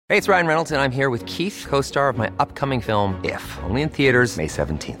Hey, it's Ryan Reynolds, and I'm here with Keith, co-star of my upcoming film, If, only in theaters May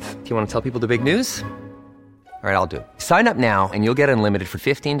 17th. Do you want to tell people the big news? All right, I'll do it. Sign up now and you'll get unlimited for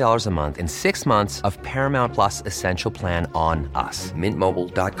 $15 a month and 6 months of Paramount Plus Essential Plan on us.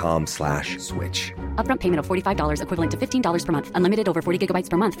 MintMobile.com/switch. Upfront payment of $45 equivalent to $15 per month. Unlimited over 40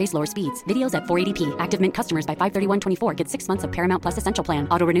 gigabytes per month. Face lower speeds. Videos at 480p. Active Mint customers by 531.24 get 6 months of Paramount Plus Essential Plan.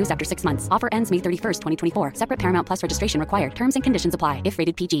 Auto renews after 6 months. Offer ends May 31st, 2024. Separate Paramount Plus registration required. Terms and conditions apply if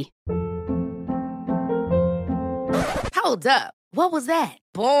rated PG. Hold up. What was that?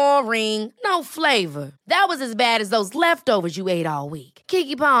 Boring. No flavor. That was as bad as those leftovers you ate all week.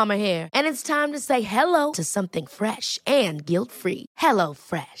 Keke Palmer here, and it's time to say hello to something fresh and guilt-free. Hello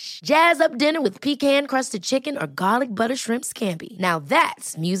Fresh. Jazz up dinner with pecan-crusted chicken or garlic butter shrimp scampi. Now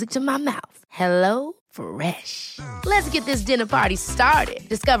that's music to my mouth. Hello Fresh. Let's get this dinner party started.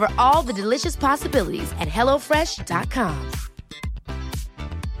 Discover all the delicious possibilities at hellofresh.com.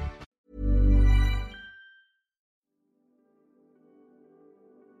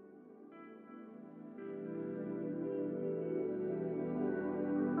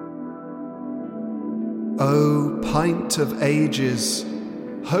 O pint of ages,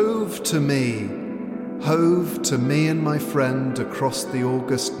 hove to me and my friend across the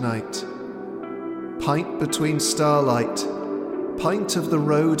August night. Pint between starlight, pint of the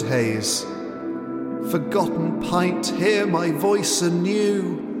road haze. Forgotten pint, hear my voice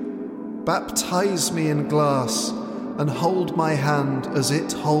anew. Baptize me in glass and hold my hand as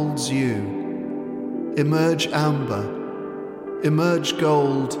it holds you. Emerge amber, emerge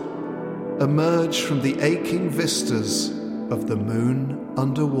gold, emerge from the aching vistas of the moon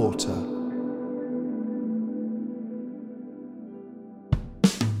underwater.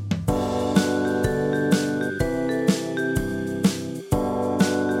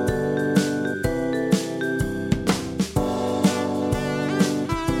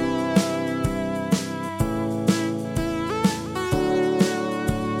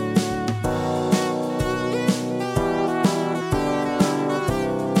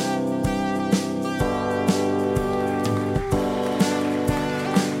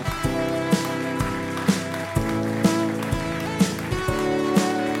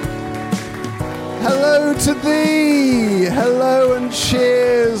 Hello to thee! Hello and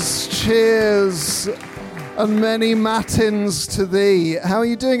cheers, cheers, and many matins to thee. How are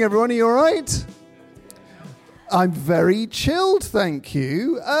you doing, everyone? Are you all right? I'm very chilled, thank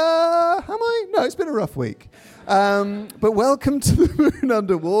you. Am I? No, it's been a rough week. But welcome to the Moon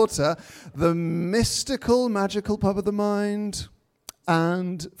Underwater, the mystical, magical pub of the mind.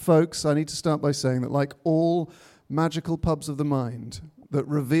 And, folks, I need to start by saying that, like all magical pubs of the mind that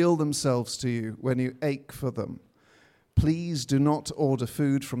reveal themselves to you when you ache for them, please do not order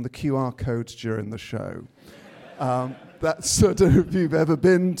food from the QR code during the show. That's, I don't know if you've ever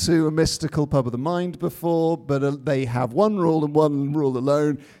been to a mystical pub of the mind before, but they have one rule and one rule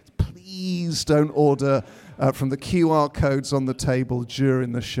alone. Please don't order from the QR codes on the table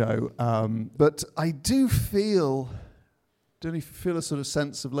during the show. But I do feel, don't you feel a sort of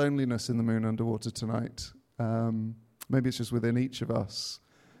sense of loneliness in the Moon Underwater tonight? Maybe it's just within each of us.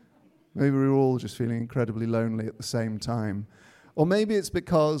 Maybe we're all just feeling incredibly lonely at the same time. Or maybe it's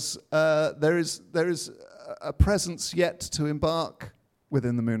because there is a presence yet to embark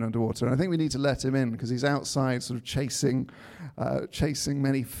within the Moon Underwater. And I think we need to let him in because he's outside sort of chasing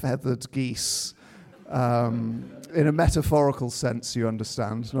many feathered geese. In a metaphorical sense, you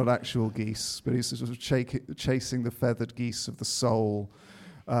understand, not actual geese, but he's sort of chasing the feathered geese of the soul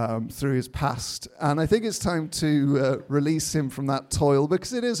through his past. And I think it's time to release him from that toil,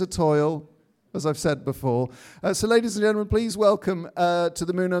 because it is a toil, as I've said before. So ladies and gentlemen, please welcome to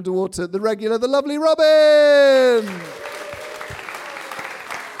the Moon Underwater, the regular, the lovely Robin!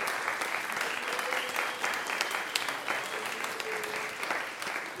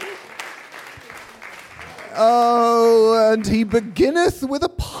 Oh, and he beginneth with a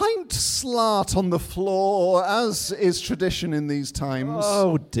pint slart on the floor, as is tradition in these times.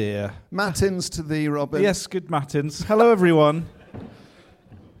 Oh, dear. Matins to thee, Robin. Yes, good matins. Hello, everyone.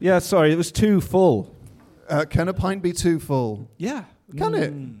 Yeah, sorry, it was too full. Can a pint be too full? Yeah. Can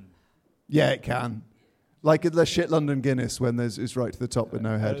it? Yeah, it can. Like the shit London Guinness when it's right to the top with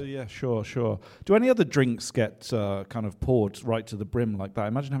no head. Yeah, sure. Do any other drinks get kind of poured right to the brim like that?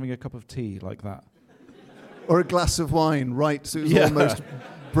 Imagine having a cup of tea like that. Or a glass of wine, right? So it's almost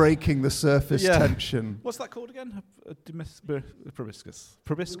breaking the surface tension. What's that called again? Probiscus.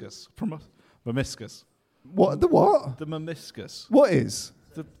 Meniscus. What? The what? The meniscus. What is?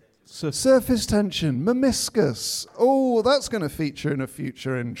 The surface tension. Meniscus. Oh, that's going to feature in a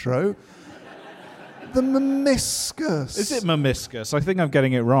future intro. The meniscus. Is it meniscus? I think I'm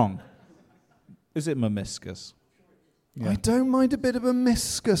getting it wrong. Is it meniscus? Yeah. I don't mind a bit of a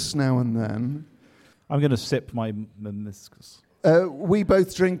meniscus now and then. I'm going to sip my meniscus. We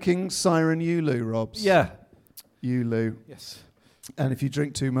both drinking Siren Ulu, Robs? Yeah. Ulu. Yes. And if you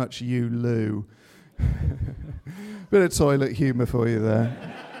drink too much, you loo. Bit of toilet humour for you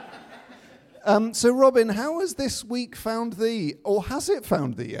there. So, Robin, how has this week found thee? Or has it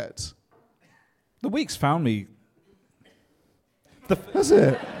found thee yet? The week's found me. Has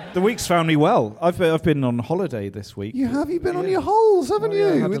it? The week's found me well. I've been on holiday this week. You have? You've been on your holes, haven't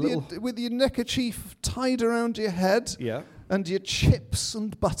yeah, you? With your neckerchief tied around your head. Yeah. And your chips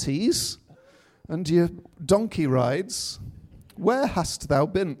and butties. And your donkey rides. Where hast thou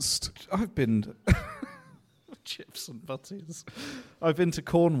beenst? I've been... chips and butties. I've been to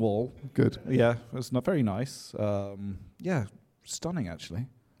Cornwall. Good. Yeah, it was not very nice. Yeah, stunning actually.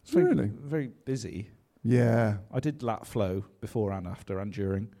 It's Really? Very busy. Yeah. I did lat flow before and after and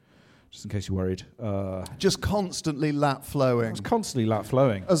during, just in case you're worried. Just constantly lat flowing. It's constantly lat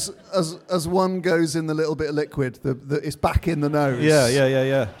flowing. As one goes in the little bit of liquid, it's back in the nose.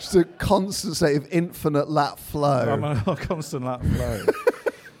 Yeah. Just a constant state of infinite lat flow. I'm a constant lat flow.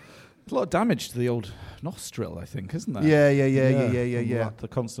 There's a lot of damage to the old nostril, I think, isn't there? Yeah. The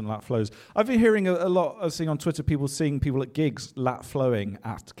constant lat flows. I've been hearing a lot. I was seeing on Twitter seeing people at gigs lat flowing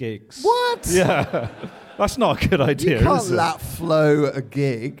at gigs. What? Yeah, that's not a good idea. You can't is it? lat flow at a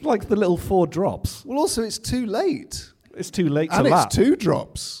gig. Like the little 4 drops. Well, also it's too late. It's too late to and lap. It's 2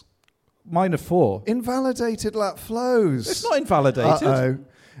 drops. Mine are 4. Invalidated lat flows. It's not invalidated. Uh-oh.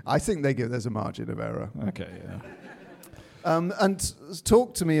 I think there's a margin of error. Okay, yeah. And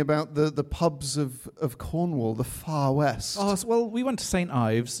talk to me about the pubs of Cornwall, the far west. Oh, well, we went to St.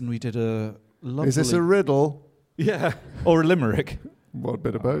 Ives and we did a lovely... Is this a riddle? Yeah, or a limerick. What,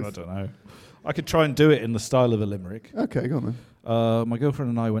 bit of both? I don't know. I could try and do it in the style of a limerick. Okay, go on then. My girlfriend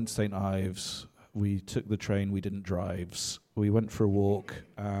and I went to St. Ives. We took the train. We didn't drives. We went for a walk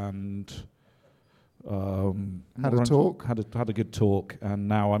and... had a talk? Had a good talk, and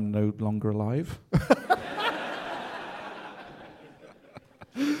now I'm no longer alive.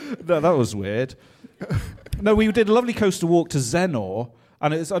 No, that was weird. No, we did a lovely coastal walk to Zenor,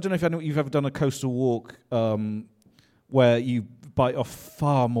 and I don't know if you've ever done a coastal walk where you bite off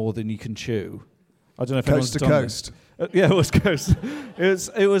far more than you can chew. I don't know if coast anyone's to done coast. Yeah, it was coast.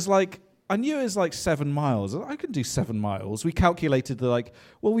 It was like, I knew it was like 7 miles. I can do 7 miles. We calculated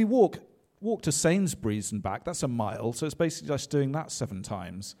we walk to Sainsbury's and back. That's a mile, so it's basically just doing that 7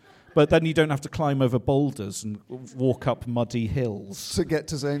 times. But then you don't have to climb over boulders and walk up muddy hills. To get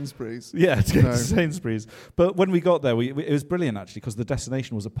to Sainsbury's? Yeah, to get to Sainsbury's. But when we got there, it was brilliant, actually, because the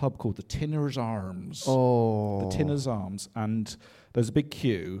destination was a pub called the Tinner's Arms. Oh. The Tinner's Arms. And there's a big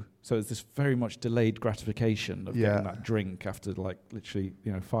queue, so it's this very much delayed gratification of getting that drink after, literally,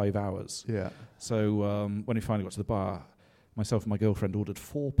 5 hours. Yeah. So when we finally got to the bar, myself and my girlfriend ordered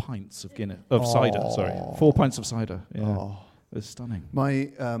 4 pints of cider. Sorry, 4 pints of cider. Yeah. Oh. It was stunning. My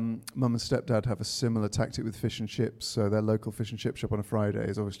mum and stepdad have a similar tactic with fish and chips. So their local fish and chip shop on a Friday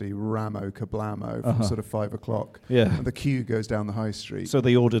is obviously Ramo Kablamo from sort of 5 o'clock. Yeah. And the queue goes down the high street. So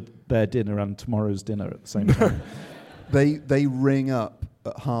they ordered their dinner and tomorrow's dinner at the same time. They ring up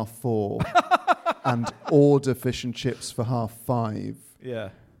at 4:30 and order fish and chips for 5:30.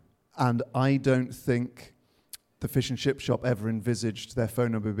 Yeah. And I don't think the fish and chip shop ever envisaged their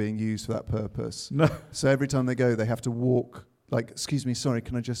phone number being used for that purpose. No. So every time they go, they have to walk, excuse me, sorry,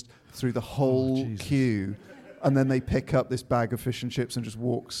 can I just, through the whole queue, and then they pick up this bag of fish and chips and just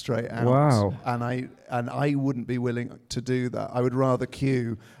walk straight out. Wow. And I wouldn't be willing to do that. I would rather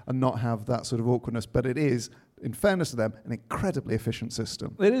queue and not have that sort of awkwardness. But it is, in fairness to them, an incredibly efficient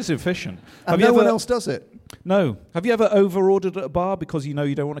system. It is efficient. And no one else does it. No. Have you ever over-ordered at a bar because you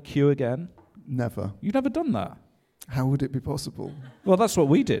don't want to queue again? Never. You've never done that? How would it be possible? Well, that's what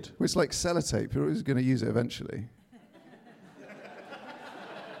we did. Well, it's like sellotape. You're always going to use it eventually.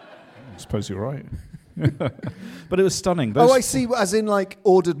 I suppose you're right. But it was stunning. I see. As in,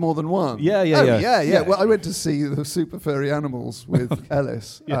 ordered more than one. Yeah. Well, I went to see the Super Furry Animals with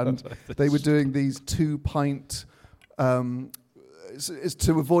Ellis, and they were doing these 2-pint. To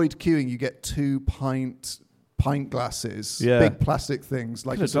avoid queuing, you get 2-pint glasses, big plastic things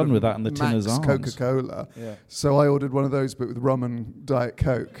like done with that in the Tinner's Arms. Coca-Cola. Yeah. So I ordered one of those, but with rum and Diet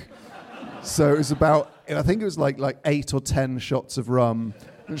Coke. So it was I think it was like 8 or 10 shots of rum,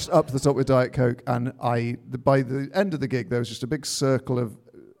 just up to the top with Diet Coke. And by the end of the gig, there was just a big circle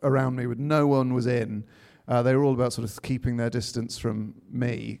around me with no one was in. They were all about sort of keeping their distance from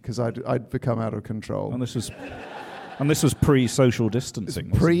me because I'd become out of control. And this was pre-social distancing.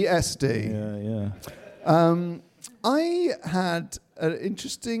 Pre-SD. Yeah. I had an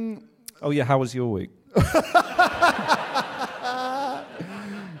interesting... Oh, yeah, how was your week?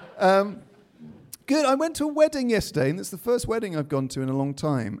 Good. I went to a wedding yesterday, and it's the first wedding I've gone to in a long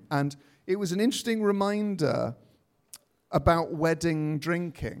time. And it was an interesting reminder about wedding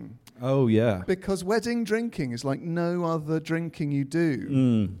drinking. Oh, yeah. Because wedding drinking is like no other drinking you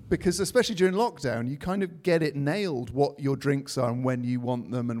do. Because especially during lockdown, you kind of get it nailed what your drinks are and when you want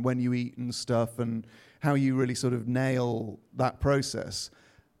them and when you eat and stuff and how you really sort of nail that process.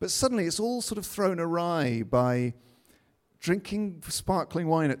 But suddenly it's all sort of thrown awry by drinking sparkling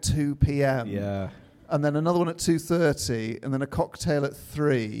wine at 2 p.m. Yeah. And then another one at 2:30, and then a cocktail at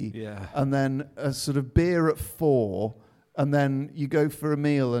 3, Yeah. and then a sort of beer at 4, and then you go for a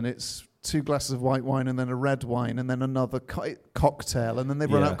meal and it's 2 glasses of white wine and then a red wine and then another cocktail, and then they've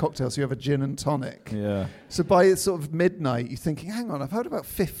run out of cocktails, so you have a gin and tonic. Yeah. So by sort of midnight, you're thinking, hang on, I've had about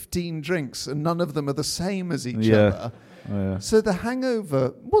 15 drinks and none of them are the same as each other. Oh, yeah. So the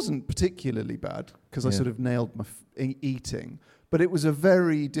hangover wasn't particularly bad because I sort of nailed my eating. But it was a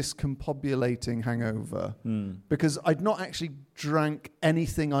very discombobulating hangover because I'd not actually drank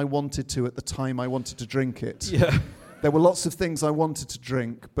anything I wanted to at the time I wanted to drink it. Yeah. There were lots of things I wanted to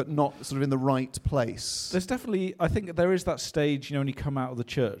drink, but not sort of in the right place. There's definitely, I think there is that stage, when you come out of the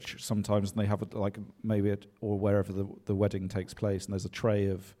church sometimes and they have, or wherever the wedding takes place, and there's a tray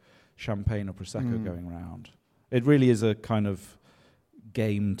of champagne or Prosecco going around. It really is a kind of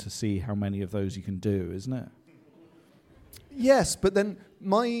game to see how many of those you can do, isn't it? Yes, but then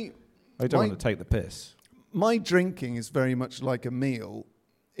I don't want to take the piss. My drinking is very much like a meal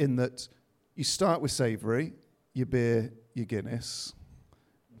in that you start with savoury, your beer, your Guinness.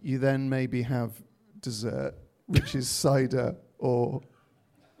 You then maybe have dessert, which is cider or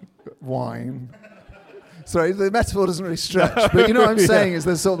wine. Sorry, the metaphor doesn't really stretch, but you know what I'm saying is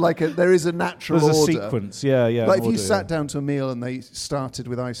there's sort of there is a natural order. There's a sequence, yeah. Like if you sat down to a meal and they started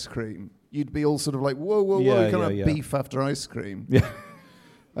with ice cream, you'd be all sort of like, whoa, you can't have beef after ice cream.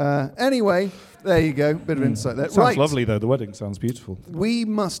 Yeah. Anyway, there you go. Bit of insight there. Sounds lovely, though. The wedding sounds beautiful. We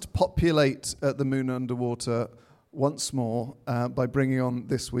must populate the Moon Underwater once more by bringing on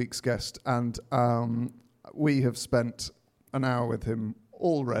this week's guest. And we have spent an hour with him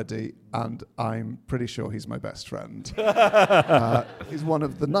already, and I'm pretty sure he's my best friend. He's one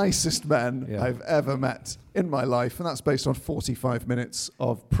of the nicest men I've ever met in my life, and that's based on 45 minutes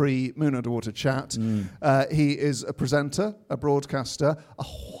of pre-Moon Underwater chat. He is a presenter, a broadcaster, a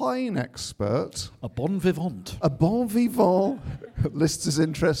wine expert. A bon vivant. A bon vivant. Lists his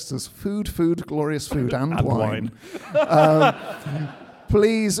interests as food, glorious food, and wine.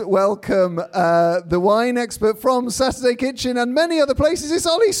 Please welcome the wine expert from Saturday Kitchen and many other places. It's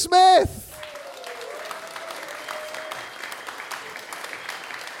Olly Smith.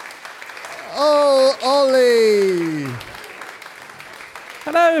 Oh, Olly.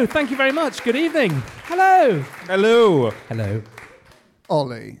 Hello, thank you very much. Good evening. Hello. Hello. Hello.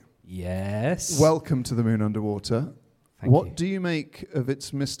 Olly. Yes. Welcome to the Moon Underwater. Thank you. What do you make of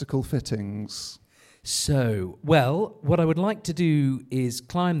its mystical fittings? So, well, what I would like to do is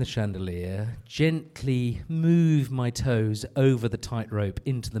climb the chandelier, gently move my toes over the tightrope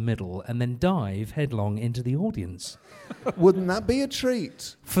into the middle, and then dive headlong into the audience. Wouldn't that be a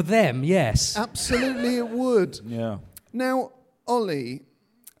treat? For them, yes. Absolutely it would. Yeah. Now, Olly,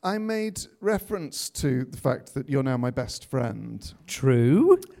 I made reference to the fact that you're now my best friend.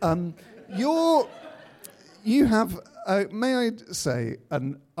 True. You have, may I say,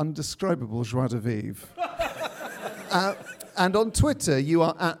 an undescribable joie de vivre. And on Twitter, you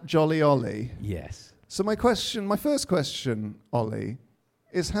are at Jolly Olly. Yes. So my first question, Olly,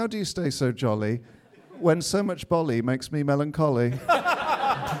 is how do you stay so jolly when so much bolly makes me melancholy?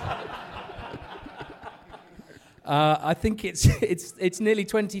 I think it's nearly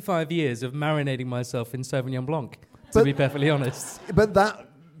 25 years of marinating myself in Sauvignon Blanc, to be perfectly honest. But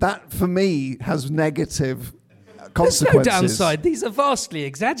that for me has negative consequences. consequences. There's no downside. These are vastly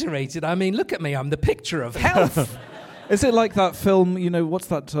exaggerated. I mean, look at me. I'm the picture of health. Is it like that film, what's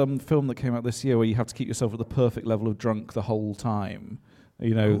that film that came out this year where you have to keep yourself at the perfect level of drunk the whole time? The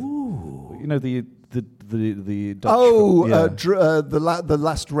Dutch the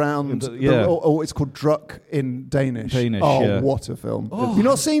last round. Or it's called Druk in Danish. What a film! Have you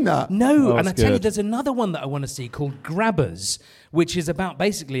not seen that? No, and I tell you, there's another one that I want to see called Grabbers, which is about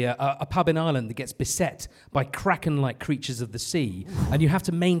basically a pub in Ireland that gets beset by kraken-like creatures of the sea, and you have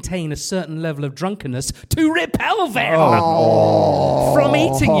to maintain a certain level of drunkenness to repel them from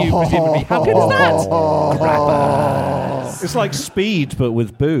eating you, presumably. How good is that? Grabbers. It's like Speed, but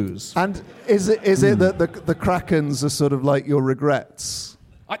with booze. And is it that the krakens are sort of like your regrets?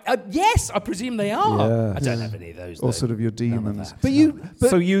 Yes, I presume they are. I don't have any of those. Or though. sort of your None of demons. that.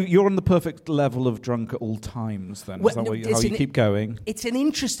 So you're on the perfect level of drunk at all times, then? Well, Is that no, how you keep going? It's an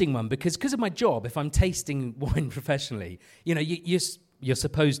interesting one because of my job, if I'm tasting wine professionally, you're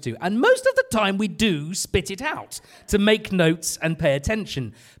supposed to. And most of the time we do spit it out to make notes and pay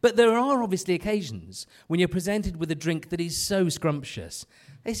attention. But there are obviously occasions when you're presented with a drink that is so scrumptious.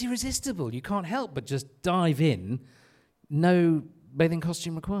 It's irresistible. You can't help but just dive in. No bathing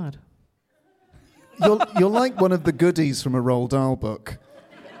costume required. You're like one of the goodies from a Roald Dahl book.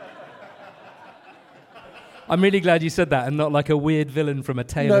 I'm really glad you said that and not like a weird villain from A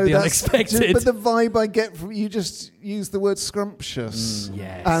Tale of the Unexpected. But the vibe I get from you just use the word scrumptious.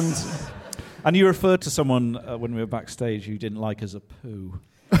 Yes. And you referred to someone when we were backstage you didn't like as a poo.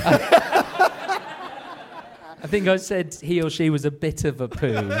 I think I said he or she was a bit of a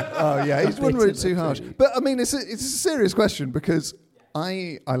poo. Oh, yeah, he's one word too harsh. But, I mean, it's a serious question because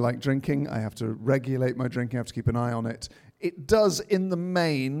I like drinking. I have to regulate my drinking. I have to keep an eye on it. It does, in the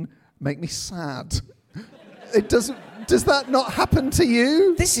main, make me sad. It doesn't. Does that not happen to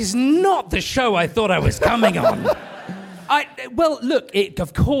you? This is not the show I thought I was coming on. Well, look,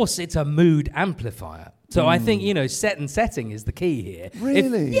 of course it's a mood amplifier. So I think, set and setting is the key here.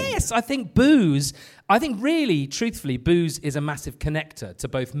 Really? Yes, I think booze, really, truthfully, booze is a massive connector to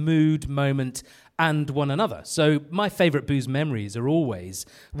both mood, moment, and one another. So my favourite booze memories are always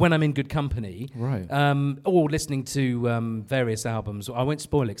when I'm in good company. Right. Or listening to various albums. I won't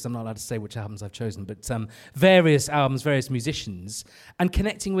spoil it because I'm not allowed to say which albums I've chosen, but various albums, various musicians, and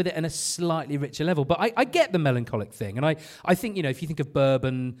connecting with it in a slightly richer level. But I get the melancholic thing. And I think, if you think of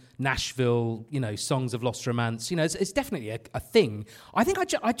Bourbon, Nashville, Songs of Lost Romance, it's definitely a thing. I think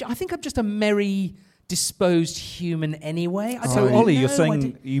I'm just a merry, disposed human anyway. So, Olly, you're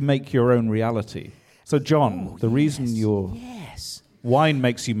saying you make your own reality. So, John, the reason your wine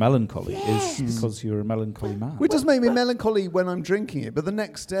makes you melancholy is because you're a melancholy man. Which does make me melancholy when I'm drinking it, but the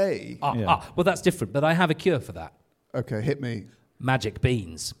next day... Well, that's different, but I have a cure for that. Okay, hit me. Magic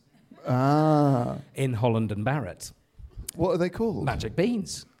beans. In Holland and Barrett. What are they called? Magic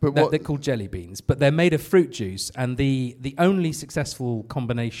beans. But they're called jelly beans, but they're made of fruit juice, and the only successful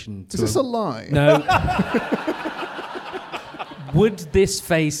combination... Is this a lie? No. Would this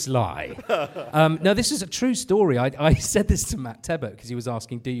face lie? No, this is a true story. I said this to Matt Tebbutt because he was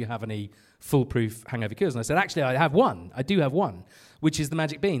asking, do you have any foolproof hangover cures? And I said, actually, I have one. I do have one, which is the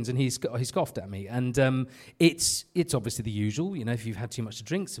magic beans. And he scoffed at me. And it's obviously the usual. If you've had too much to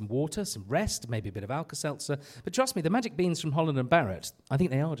drink, some water, some rest, maybe a bit of Alka-Seltzer. But trust me, the magic beans from Holland and Barrett, I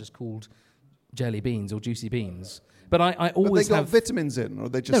think they are just called jelly beans or juicy beans. But I always have... But they got vitamins in, or are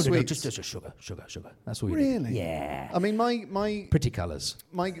they just sweets? No, just sugar. That's all you Really? need. Yeah. I mean, my pretty colours.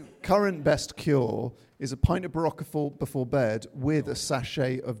 My current best cure is a pint of Barocca before bed with a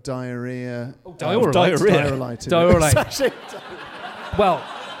sachet of diarrhea. Diarrhea. Well,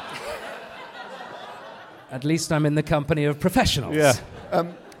 at least I'm in the company of professionals. Yeah.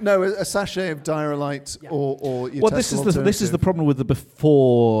 No, a sachet of Diarrhea or your this is the problem with the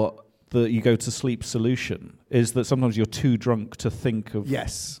before that you go to sleep solution is that sometimes you're too drunk to think of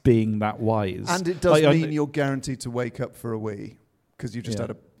being that wise. And it does mean you're guaranteed to wake up for a wee because you just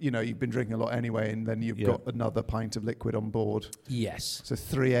had you've been drinking a lot anyway, and then you've got another pint of liquid on board. Yes. So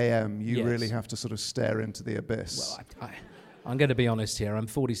 3 a.m. you really have to sort of stare into the abyss. Well, I'm going to be honest here. I'm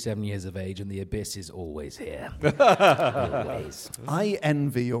 47 years of age, and the abyss is always here. Always. I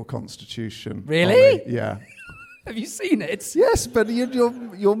envy your constitution. Really? Olly. Yeah. Have you seen it? Yes, but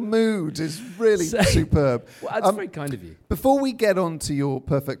your mood is really superb. Well, that's very kind of you. Before we get on to your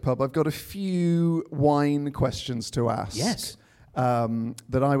perfect pub, I've got a few wine questions to ask. Yes.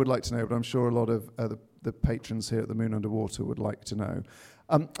 That I would like to know, but I'm sure a lot of the patrons here at the Moon Underwater would like to know.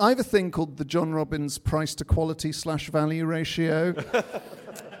 I have a thing called the John Robbins price to quality / value ratio.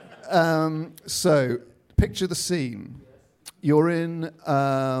 So, picture the scene. You're in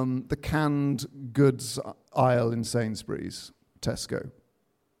the canned goods aisle in Sainsbury's, Tesco.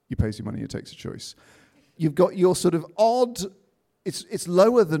 You pay your money, you take your choice. You've got your sort of odd, it's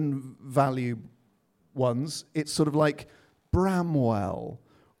lower than value ones. It's sort of like Bramwell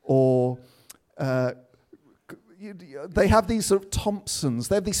or... they have these sort of Thompsons.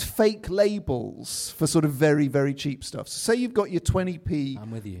 They have these fake labels for sort of very, very cheap stuff. So say you've got your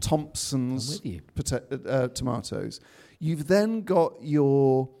 20p Thompson's tomatoes. You've then got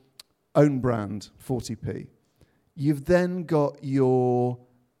your own brand, 40p. You've then got your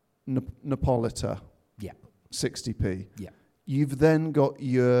Napolita, 60p. Yeah. You've then got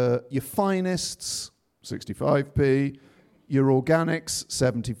your Finest's, 65p. Your Organics,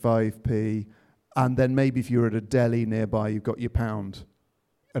 75p. And then maybe if you're at a deli nearby, you've got your pound.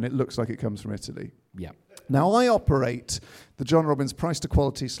 and it looks like it comes from Italy. Yeah. Now, I operate the John Robbins price to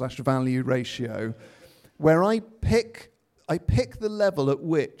quality / value ratio, where I pick the level at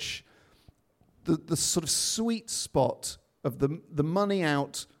which the sort of sweet spot of the money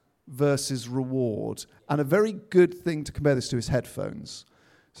out versus reward. And a very good thing to compare this to is headphones.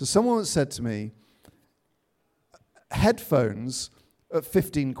 So someone once said to me, headphones at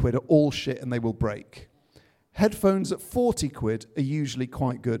 15 quid are all shit and they will break. Headphones at 40 quid are usually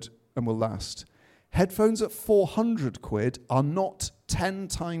quite good and will last. Headphones at 400 quid are not 10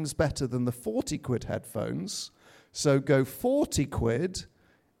 times better than the 40 quid headphones. So go 40 quid,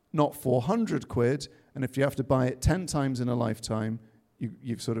 not 400 quid, and if you have to buy it 10 times in a lifetime,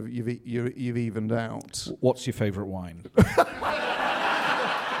 you've evened out. What's your favourite wine?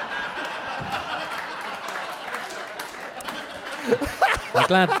 I'm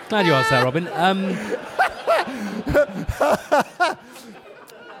glad you asked that, Robin.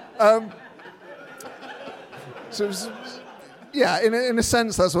 In a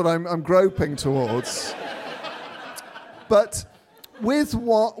sense, that's what I'm groping towards. But with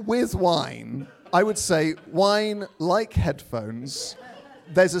wine, I would say wine, like headphones,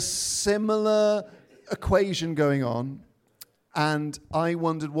 there's a similar equation going on, and I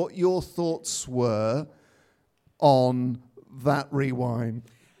wondered what your thoughts were on that rewind.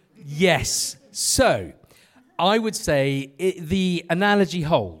 Yes. So, I would say the analogy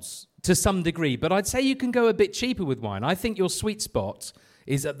holds to some degree, but I'd say you can go a bit cheaper with wine. I think your sweet spot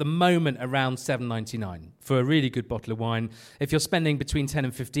is at the moment around $7.99 for a really good bottle of wine. If you're spending between 10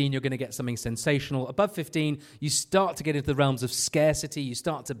 and 15, you're going to get something sensational. Above 15, you start to get into the realms of scarcity. You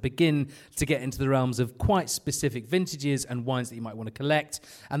start to begin to get into the realms of quite specific vintages and wines that you might want to collect.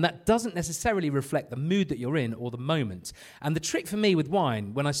 And that doesn't necessarily reflect the mood that you're in or the moment. And the trick for me with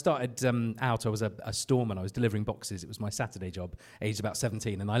wine, when I started out, I was a storeman. I was delivering boxes. It was my Saturday job, aged about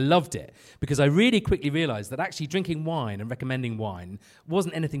 17. And I loved it because I really quickly realized that actually drinking wine and recommending wine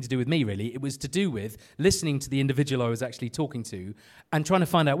wasn't anything to do with me, really. It was to do with listening to the individual I was actually talking to and trying to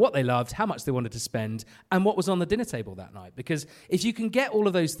find out what they loved, how much they wanted to spend, and what was on the dinner table that night. Because if you can get all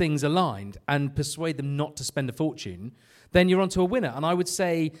of those things aligned and persuade them not to spend a fortune, then you're onto a winner. And I would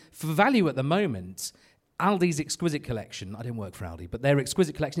say, for value at the moment, Aldi's exquisite collection, I didn't work for Aldi, but their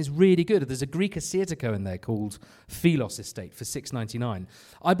exquisite collection is really good. There's a Greek Asiatico in there called Philos Estate for $6.99.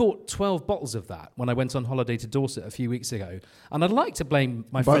 I bought 12 bottles of that when I went on holiday to Dorset a few weeks ago, and I'd like to blame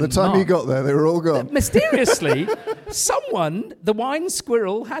my friend By the time Mark. you got there, they were all gone. Mysteriously, someone, the wine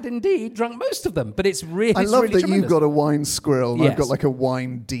squirrel, had indeed drunk most of them, but it's really I love really that tremendous. you've got a wine squirrel and Yes. I've got like a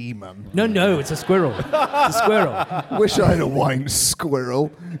wine demon. No, it's a squirrel. It's a squirrel. Wish I had a wine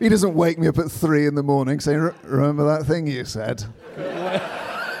squirrel. He doesn't wake me up at 3 a.m. saying, remember that thing you said?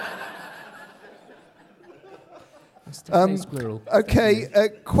 Squirrel. Okay, a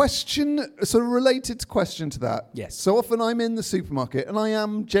question, sort of related question to that. Yes. So often I'm in the supermarket and I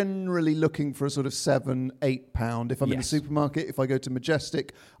am generally looking for a sort of £7-8. If I'm in the Yes. supermarket, if I go to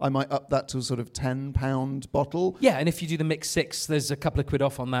Majestic, I might up that to a sort of £10 bottle. Yeah, and if you do the mix 6, there's a couple of quid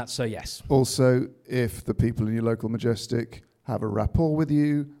off on that, so yes. Also, if the people in your local Majestic have a rapport with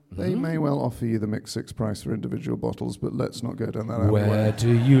you, they may well offer you the mix 6 price for individual bottles, but let's not go down that alleyway. Where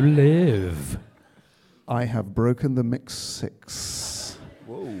do you live? I have broken the mix 6.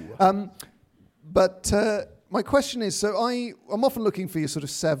 Whoa. But my question is, so I'm often looking for your sort of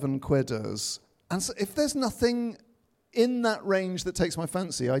 7 quidders, and so if there's nothing in that range that takes my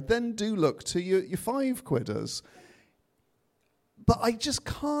fancy, I then do look to your 5 quidders. But I just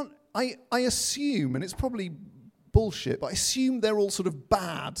can't, I assume, and it's probably bullshit, but I assume they're all sort of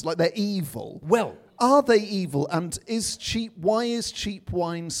bad, like they're evil. Well, are they evil? And why is cheap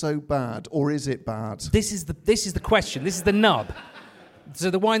wine so bad, or is it bad? this is the question. This is the nub. So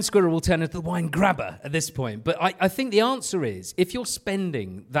the wine squirrel will turn into the wine grabber at this point. But I think the answer is, if you're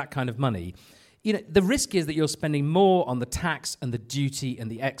spending that kind of money, you know, the risk is that you're spending more on the tax and the duty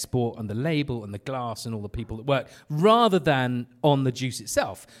and the export and the label and the glass and all the people that work, rather than on the juice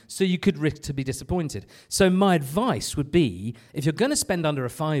itself. So you could risk to be disappointed. So my advice would be, if you're going to spend under a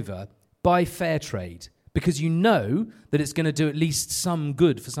 £5, buy fair trade, because you know that it's going to do at least some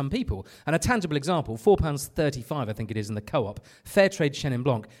good for some people. And a tangible example, £4.35, I think it is, in the Co-op, fair trade Chenin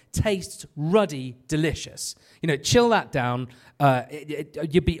Blanc, tastes ruddy, delicious. You know, chill that down.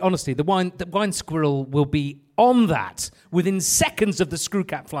 You'd be, honestly, the wine squirrel will be on that within seconds of the screw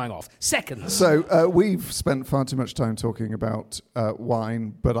cap flying off. Seconds. So we've spent far too much time talking about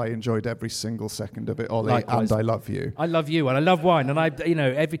wine, but I enjoyed every single second of it, Ollie. Likewise. And I love you. I love you, and I love wine, and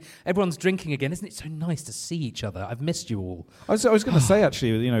everyone's drinking again. Isn't it so nice to see each other? I've missed you all. I was going to say,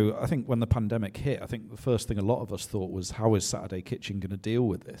 actually, I think when the pandemic hit, I think the first thing a lot of us thought was, how is Saturday Kitchen going to deal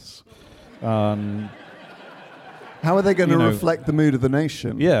with this? How are they going to reflect the mood of the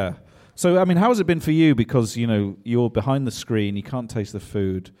nation? Yeah. So, I mean, how has it been for you? Because, you're behind the screen, you can't taste the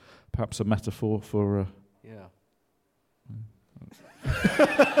food. Perhaps a metaphor for... Yeah.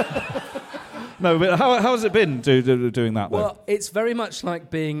 No, but how has it been doing that, though? Well, it's very much like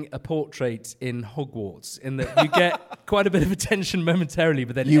being a portrait in Hogwarts, in that you get quite a bit of attention momentarily,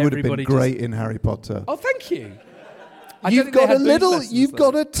 but then you would everybody have been great in Harry Potter. Oh, thank you. You've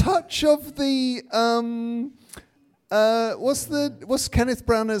got a touch of the what's Kenneth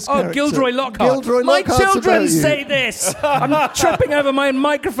Branagh's character? Gilderoy Lockhart. My children say this. I'm tripping over my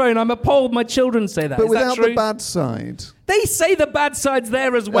microphone. I'm appalled my children say that. But Is without that true? the bad side. They say the bad side's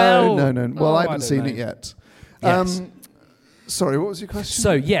there as well. No. Well, I haven't seen it yet. Yes. Sorry, what was your question?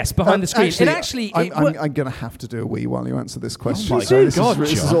 So, yes, behind the screen. I'm going to have to do a wee while you answer this question. Oh my God,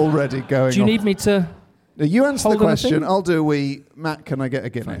 this is already going. Do you need me to... No, you answer the hold on a question. thing? I'll do a wee. Matt, can I get a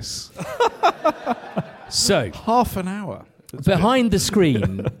Guinness? So, half an hour. Behind the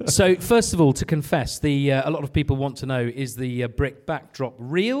screen. So, first of all, to confess, a lot of people want to know, is the brick backdrop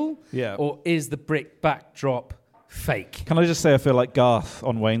real? Yeah. Or is the brick backdrop fake? Can I just say I feel like Garth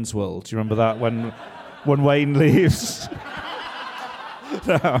on Wayne's World? Do you remember that when Wayne leaves?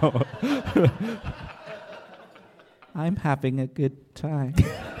 No. I'm having a good time.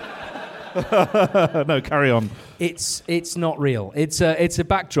 No, carry on. It's not real. It's a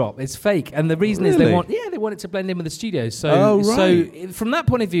backdrop. It's fake, and the reason is they want it to blend in with the studio. So from that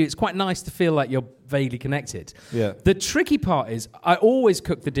point of view, it's quite nice to feel like you're vaguely connected. Yeah. The tricky part is I always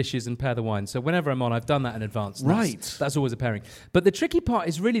cook the dishes and pair the wine. So whenever I'm on, I've done that in advance. That's always a pairing. But the tricky part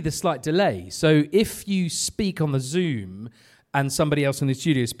is really the slight delay. So if you speak on the Zoom and somebody else in the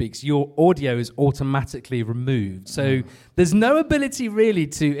studio speaks, your audio is automatically removed. So there's no ability really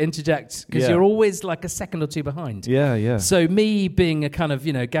to interject because you're always like a second or two behind. Yeah. So me being a kind of,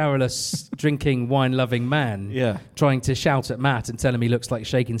 garrulous, drinking, wine-loving man, trying to shout at Matt and tell him he looks like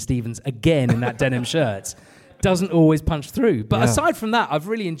Shakin' Stevens again in that denim shirt, doesn't always punch through. But aside from that, I've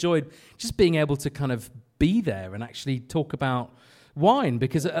really enjoyed just being able to kind of be there and actually talk about wine,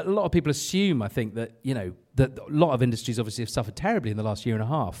 because a lot of people assume, I think, that that a lot of industries obviously have suffered terribly in the last year and a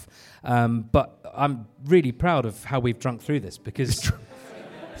half. But I'm really proud of how we've drunk through this, because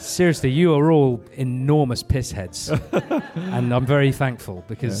seriously, you are all enormous piss heads, and I'm very thankful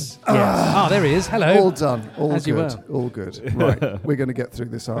because there he is. Hello. All done. All As good. you were. All good. Right, we're going to get through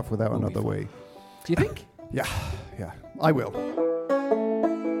this half without another wee. Do you think? Yeah, I will.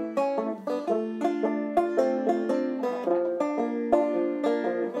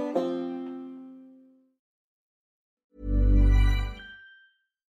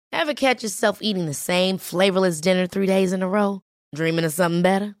 Ever catch yourself eating the same flavorless dinner 3 days in a row? Dreaming of something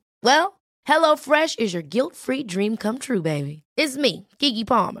better? Well, HelloFresh is your guilt-free dream come true, baby. It's me, Keke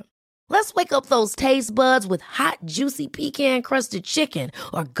Palmer. Let's wake up those taste buds with hot, juicy pecan-crusted chicken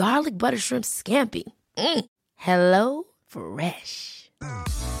or garlic butter shrimp scampi. Hello Fresh.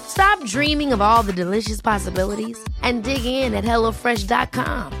 Stop dreaming of all the delicious possibilities and dig in at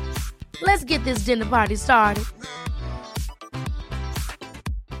HelloFresh.com. Let's get this dinner party started.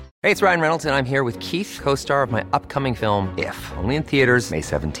 Hey, it's Ryan Reynolds, and I'm here with Keith, co-star of my upcoming film, If, only in theaters May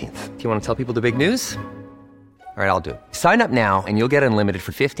 17th. Do you want to tell people the big news? All right, I'll do it. Sign up now and you'll get unlimited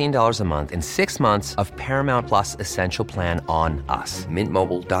for $15 a month and 6 months of Paramount Plus Essential Plan on us.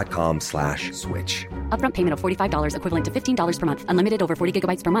 MintMobile.com/switch. Upfront payment of $45 equivalent to $15 per month. Unlimited over 40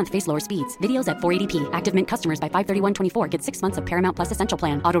 gigabytes per month. Face lower speeds. Videos at 480p. Active Mint customers by 531.24 get 6 months of Paramount Plus Essential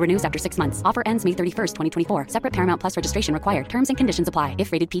Plan. Auto renews after 6 months. Offer ends May 31st, 2024. Separate Paramount Plus registration required. Terms and conditions apply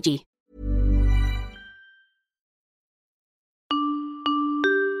if rated PG.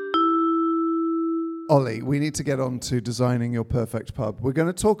 Olly, we need to get on to designing your perfect pub. We're going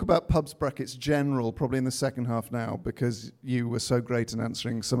to talk about pubs brackets general probably in the second half now, because you were so great in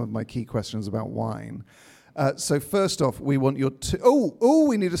answering some of my key questions about wine. So first off, we want your...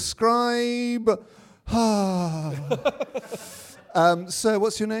 we need a scribe. So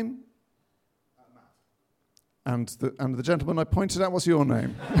what's your name? And the gentleman I pointed at, what's your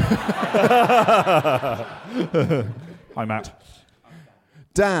name? Hi, Matt.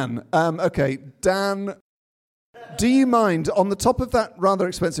 Dan. Okay, Dan, do you mind, on the top of that rather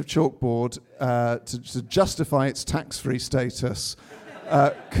expensive chalkboard, to justify its tax-free status,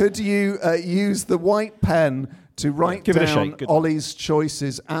 Could you use the white pen to write Give it a down shake. Good. Ollie's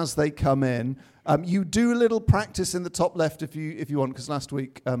choices as they come in? You do a little practice in the top left if you want, because last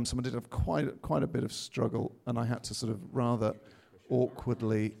week someone did have quite a bit of struggle, and I had to sort of rather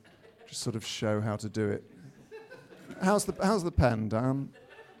awkwardly just sort of show how to do it. How's the pen, Dan?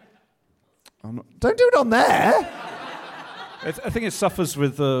 Don't do it on there. I think it suffers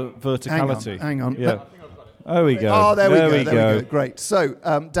with verticality. Hang on. Yeah. There we go. Oh, there we go. go. Great. So,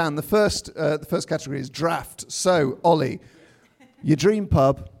 Dan, the first category is draft. So, Ollie, your dream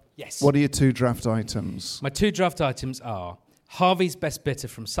pub. Yes. What are your 2 draft items? My 2 draft items are Harvey's Best Bitter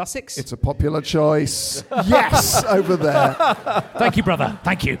from Sussex. It's a popular choice. Yes, over there. Thank you, brother.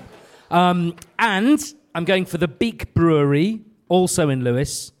 Thank you. And I'm going for the Beak Brewery, also in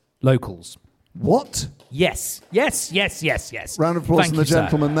Lewes, locals. What? Yes. Round of applause Thank from you, the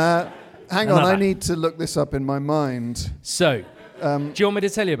gentleman there. Hang on, Another. I need to look this up in my mind. So, do you want me to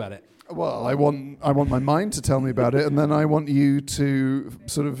tell you about it? Well, I want my mind to tell me about it, and then I want you to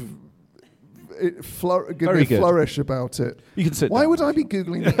sort of give me a flourish about it. You can sit Why down. would I be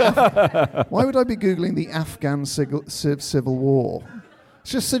googling the Afghan Civil War?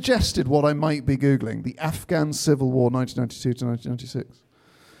 It's just suggested what I might be googling: the Afghan Civil War, 1992 to 1996.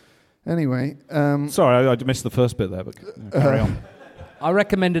 Anyway, Sorry, I missed the first bit there, but carry on. I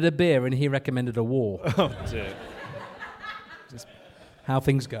recommended a beer and he recommended a war. Oh dear. Just how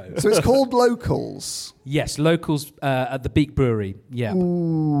things go. so it's called Locals. Yes, locals at the Beak Brewery. Yeah.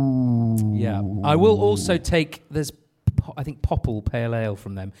 Ooh. Yeah. I will also take, I think, Popple Pale Ale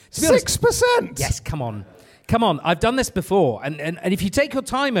from them. To be honest- 6%? Yes, come on. Come on, I've done this before, and if you take your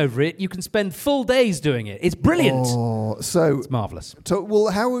time over it, you can spend full days doing it. It's brilliant. Oh, so It's marvellous.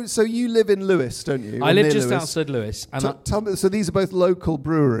 So you live in Lewes, don't you? I Or live near just Lewes? outside Lewes. And Tell me, so these are both local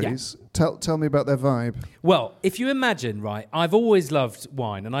breweries. Tell me about their vibe. well, if you imagine, right, I've always loved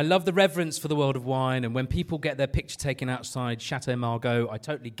wine, and I love the reverence for the world of wine, and when people get their picture taken outside Chateau Margaux, I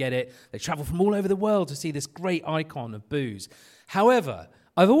totally get it. They travel from all over the world to see this great icon of booze. However,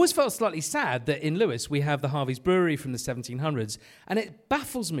 I've always felt slightly sad that in Lewes we have the Harvey's Brewery from the 1700s, and it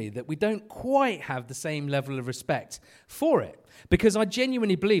baffles me that we don't quite have the same level of respect for it, because I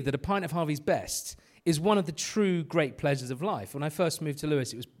genuinely believe that a pint of Harvey's Best is one of the true great pleasures of life. When I first moved to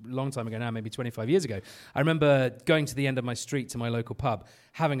Lewes, it was a long time ago now, maybe 25 years ago, I remember going to the end of my street to my local pub,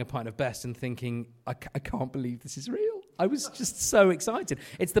 having a pint of Best and thinking, I can't believe this is real. I was just so excited.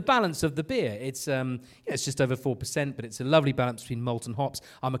 It's the balance of the beer. It's it's just over 4%, but it's a lovely balance between malt and hops.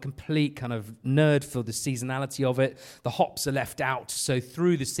 I'm a complete kind of nerd for the seasonality of it. The hops are left out, so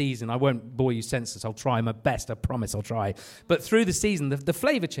through the season, I won't bore you senseless. I'll try my best. I promise I'll try. But through the season, the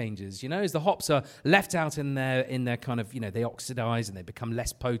flavour changes. As the hops are left out in their kind of, they oxidize and they become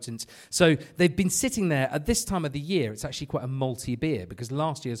less potent. So they've been sitting there at this time of the year. It's actually quite a malty beer because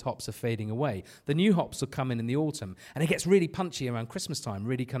last year's hops are fading away. The new hops will come in the autumn, and it gets really punchy around Christmas time,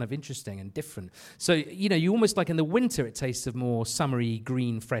 really kind of interesting and different. So, you almost like in the winter it tastes of more summery,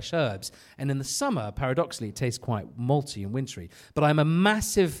 green, fresh herbs. And in the summer, paradoxically, it tastes quite malty and wintry. But I'm a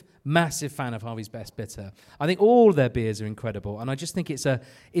massive fan of Harvey's Best Bitter. I think all their beers are incredible, and I just think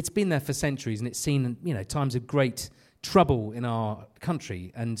it's been there for centuries, and it's seen times of great trouble in our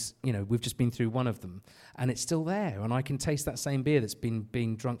country, and we've just been through one of them, and it's still there, and I can taste that same beer that's been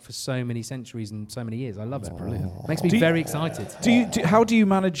being drunk for so many centuries and so many years. I love it. Brilliant. Makes me very excited. How do you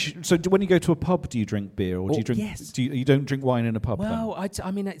manage? So when you go to a pub, do you drink beer, or do you drink? Yes. You don't drink wine in a pub? Well,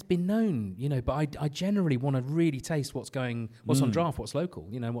 I mean, it's been known, but I generally want to really taste what's on draft, what's local,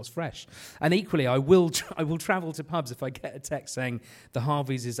 what's fresh. And equally, I will travel to pubs if I get a text saying the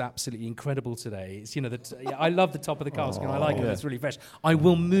Harvey's is absolutely incredible today. It's I love the top of the cask, and I like it. It's really fresh. I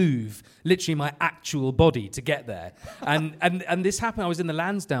will move literally my actual body to get there. And this happened. I was in the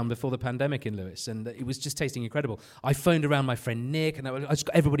Lansdowne before the pandemic in Lewes, and it was just tasting incredible. I phoned around my friend Nick, and I just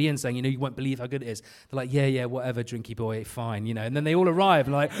got everybody in saying, you won't believe how good it is. They're like, yeah, whatever, drinky boy, fine, And then they all arrive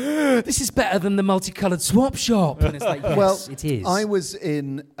and like, this is better than the multicoloured swap shop. And it's like, yes, it is. I was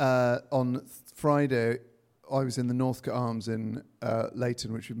in on Friday. I was in the Northcote Arms in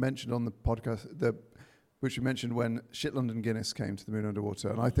Leighton, which we mentioned on the podcast. Which we mentioned when Shit London Guinness came to the Moon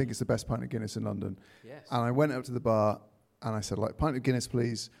Underwater, and I think it's the best pint of Guinness in London. Yes. And I went up to the bar and I said, pint of Guinness,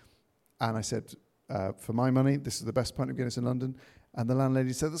 please. And I said, for my money, this is the best pint of Guinness in London. And the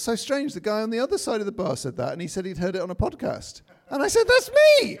landlady said, that's so strange. The guy on the other side of the bar said that, and he said he'd heard it on a podcast. And I said, that's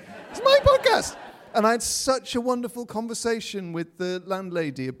me. It's my podcast. And I had such a wonderful conversation with the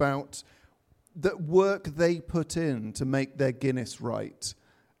landlady about the work they put in to make their Guinness right.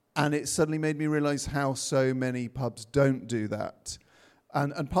 And it suddenly made me realise how so many pubs don't do that.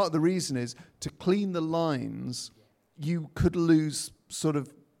 And part of the reason is to clean the lines, you could lose sort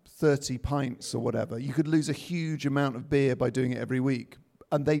of 30 pints or whatever. You could lose a huge amount of beer by doing it every week.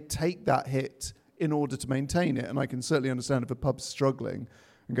 And they take that hit in order to maintain it. And I can certainly understand if a pub's struggling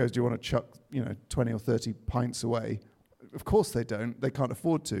and goes, do you want to chuck 20 or 30 pints away? Of course they don't. They can't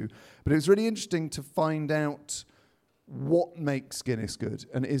afford to. But it was really interesting to find out what makes Guinness good,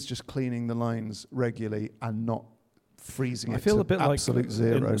 and it is just cleaning the lines regularly and not freezing it. I feel to a bit absolute like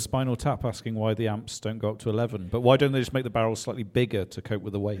zero. in Spinal Tap asking why the amps don't go up to 11. But why don't they just make the barrels slightly bigger to cope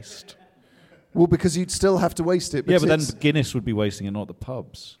with the waste? Well, because you'd still have to waste it. Yeah, but then Guinness would be wasting it, not the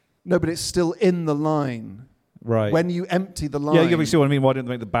pubs. No, but it's still in the line. Right. When you empty the line. Yeah, you see what I mean? Why don't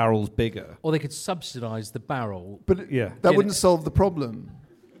they make the barrels bigger? Or they could subsidise the barrel. But that wouldn't solve the problem.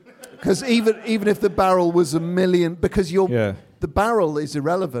 Because even if the barrel was $1 million, because the barrel is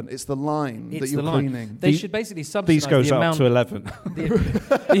irrelevant, it's the line that you're cleaning. They should basically subsidise these goes the up amount to 11.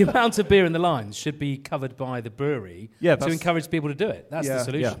 the amount of beer in the lines should be covered by the brewery to encourage people to do it. That's the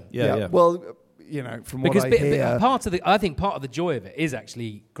solution. Yeah. Well, from what I hear, part of the joy of it is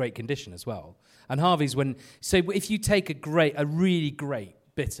actually great condition as well. And Harvey's if you take a really great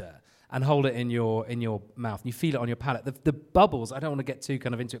bitter and hold it in your mouth, and you feel it on your palate. The bubbles, I don't want to get too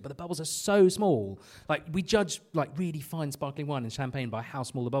kind of into it, but the bubbles are so small. Like, we judge really fine sparkling wine and champagne by how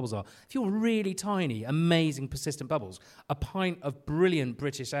small the bubbles are. If you're really tiny, amazing, persistent bubbles, a pint of brilliant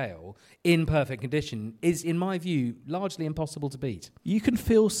British ale in perfect condition is, in my view, largely impossible to beat. You can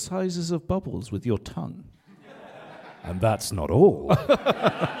feel sizes of bubbles with your tongue. And that's not all.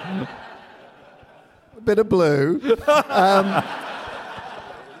 A bit of blue.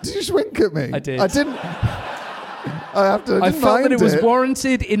 Did you just wink at me? I did. I didn't. I felt that it was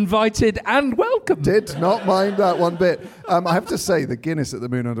warranted, invited, and welcome. Did not mind that one bit. I have to say, the Guinness at the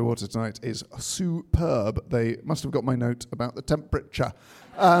Moon Underwater tonight is superb. They must have got my note about the temperature.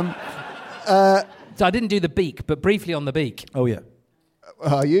 So I didn't do the beak, but briefly on the beak. Oh, yeah.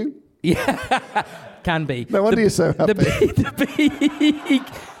 Are you? Yeah, can be. No wonder you're so happy.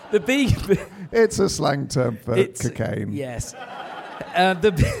 The beak. It's a slang term for cocaine. Yes.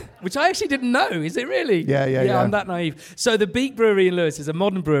 Which I actually didn't know. Is it really? Yeah. I'm that naive. So the Beak Brewery in Lewis is a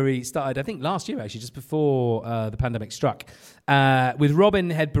modern brewery started, I think, last year, actually, just before the pandemic struck, with Robin,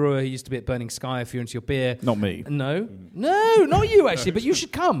 head brewer, who used to be at Burning Sky, if you're into your beer. Not me. No, not you, actually, but you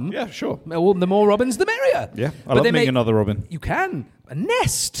should come. Yeah, sure. Well, the more Robins, the merrier. Yeah, I love meeting another Robin. You can. A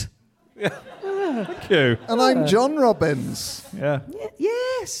nest. Yeah. Thank you. And I'm John Robbins. Yeah.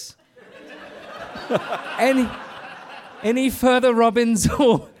 Yes. Any further Robins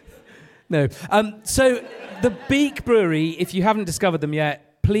or no? So the Beak Brewery, if you haven't discovered them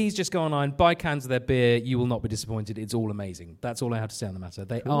yet, please just go online, buy cans of their beer. You will not be disappointed. It's all amazing. That's all I have to say on the matter.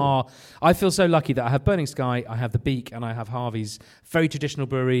 They are. I feel so lucky that I have Burning Sky, I have the Beak, and I have Harvey's. Very traditional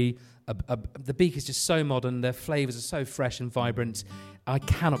brewery. The Beak is just so modern. Their flavours are so fresh and vibrant. I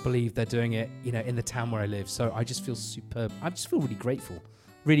cannot believe they're doing it, in the town where I live. So I just feel superb. I just feel really grateful,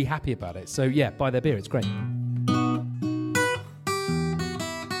 really happy about it. So yeah, buy their beer. It's great.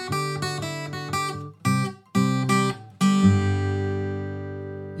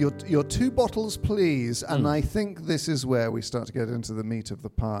 Your 2 bottles, please, and I think this is where we start to get into the meat of the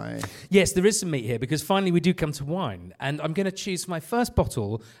pie. Yes, there is some meat here, because finally we do come to wine, and I'm going to choose for my first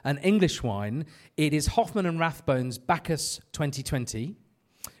bottle an English wine. It is Hoffman and Rathbone's Bacchus 2020,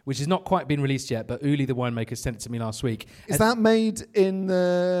 which has not quite been released yet, but Olly, the winemaker, sent it to me last week. Is that made in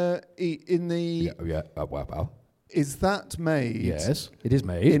the... Wow. Is that made? Yes, it is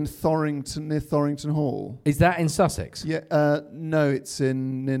made. In Thorrington, near Thorrington Hall? Is that in Sussex? Yeah, no, it's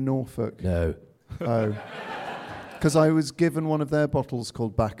near Norfolk. No. Oh. Because I was given one of their bottles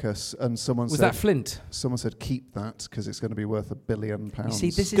called Bacchus, and someone said... Was that Flint? Someone said, keep that, because it's going to be worth £1 billion. You see,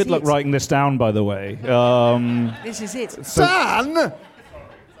 this is Good luck writing this down, by the way. This is it. Dan!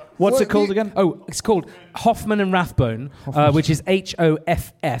 What's it called again? Oh, it's called Hoffman and Rathbone, which is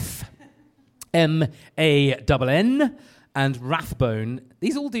HOFFMANN, and Rathbone.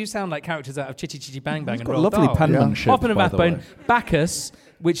 These all do sound like characters out of Chitty Chitty Bang Bang and Roald lovely Dahl. penmanship. Hoffman and by the Rathbone. way. Bacchus,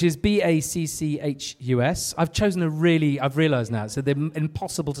 which is BACCHUS. I've realised now, so they're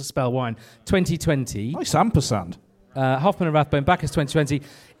impossible to spell wine. 2020. Nice ampersand. Hoffman and Rathbone, Bacchus 2020.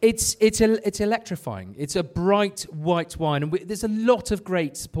 It's electrifying. It's a bright white wine, and there's a lot of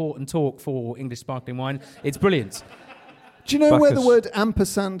great support and talk for English sparkling wine. It's brilliant. Do you know where the word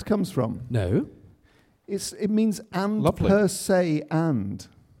ampersand comes from? No. It means and Lovely. per se and.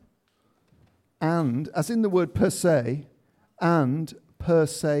 And, as in the word per se, and per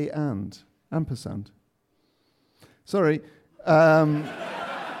se and. Ampersand. Sorry.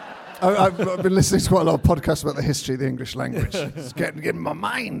 I've been listening to quite a lot of podcasts about the history of the English language. It's getting in my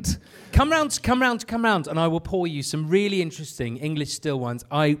mind. Come round, and I will pour you some really interesting English still ones.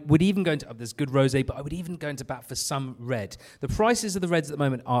 I would even go into, there's good rosé, but I would even go into bat for some red. The prices of the reds at the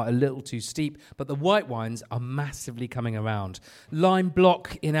moment are a little too steep, but the white wines are massively coming around. Lime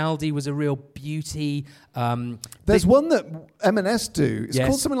Block in Aldi was a real beauty. There's one that M&S do. It's Yes.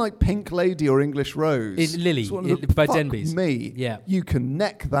 called something like Pink Lady or English Rose. Lily, It's one of the- by fuck Denby's. me. Yeah. You can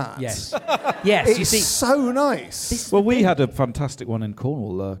neck that. Yes. Yes, It's you see. so nice. Well, we had a fantastic one in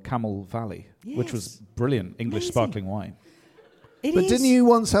Cornwall, Camel Valley, which was Yes. brilliant English Amazing. sparkling wine. But didn't you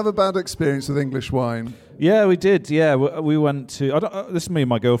once have a bad experience with English wine? Yeah, we did. Yeah, we went to. This is me and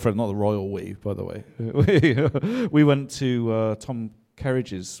my girlfriend, not the royal we, by the way. We went to Tom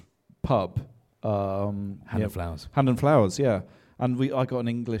Kerridge's pub. Hand and Flowers. Hand and Flowers, yeah. And I got an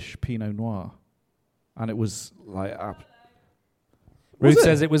English Pinot Noir, and it was like. Ruth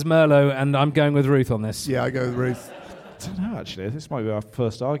says it was Merlot, and I'm going with Ruth on this. Yeah, I go with Ruth. I don't know, actually. This might be our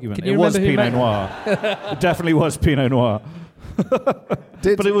first argument. Can you It was remember who Pinot made Noir. It definitely was Pinot Noir.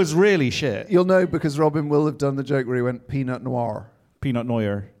 But it was really shit. You'll know because Robin will have done the joke where he went Pinot Noir. Pinot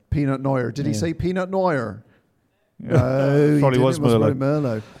Noir. Pinot Noir. Did he say Pinot Noir? Yeah. No, Probably he was didn't. It Merlot.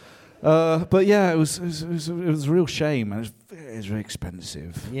 probably Merlot. But yeah, it was a real shame, and it was very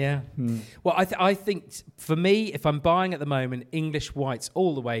expensive. Yeah. Well, I think for me, if I'm buying at the moment, English whites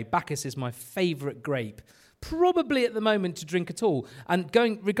all the way. Bacchus is my favourite grape, probably at the moment to drink at all. And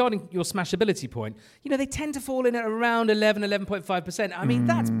regarding your smashability point, they tend to fall in at around 11.5%. I mean,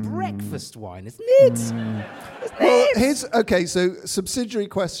 that's breakfast wine, isn't it? Well, so subsidiary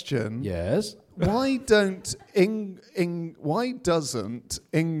question. Yes. Why doesn't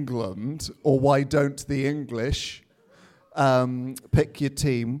England, or why don't the English pick your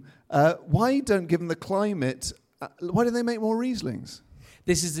team? Why don't, given the climate, why don't they make more Rieslings?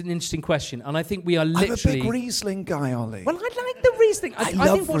 This is an interesting question, and I think we are literally... I'm a big Riesling guy, Ollie. Well, I like the Riesling. I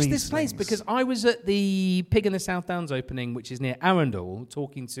love didn't watch this place Rieslings. because I was at the Pig in the South Downs opening, which is near Arundel,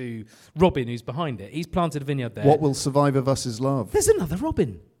 talking to Robin, who's behind it. He's planted a vineyard there. What will survive of us is love. There's another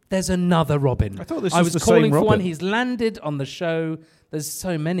Robin. I thought this I was was the calling same for one. Robin. He's landed on the show. There's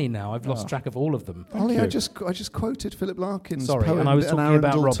so many now. I've lost track of all of them. Ollie, you. I just quoted Philip Larkin's Sorry, poem, and I was An talking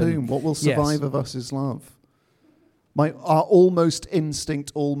about Arundel Robin. Tomb. What will Yes. survive of us is love. Our almost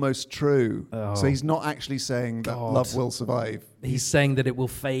instinct, almost true. Oh. So he's not actually saying that God. love will survive. He's saying that it will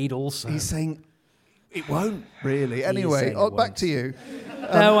fade also. He's saying it won't really. saying Anyway, it back won't. to you.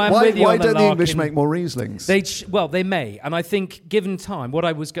 No, I'm why with you why on the don't the English Larkin. make more Rieslings? They may. And I think, given time, what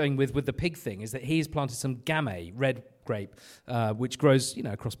I was going with the pig thing is that he's planted some Gamay, red grape, which grows,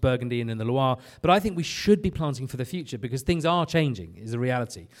 across Burgundy and in the Loire. But I think we should be planting for the future because things are changing, is the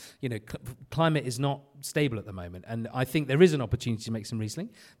reality. Climate is not stable at the moment. And I think there is an opportunity to make some Riesling.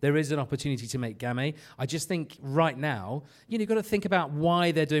 There is an opportunity to make Gamay. I just think right now, you've got to think about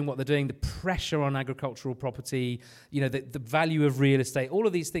why they're doing what they're doing, the pressure on agricultural property, the value of real estate, all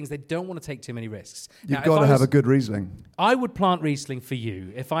of these things. They don't want to take too many risks. You've got to have a good Riesling. I would plant Riesling for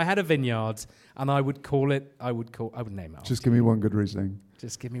you. If I had a vineyard and I would name it. Just give me one good Riesling.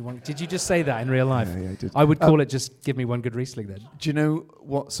 Just give me one. Did you just say that in real life? Yeah, I did. I would call it just give me one good Riesling then. Do you know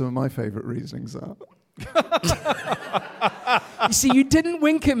what some of my favourite Rieslings are? You see, you didn't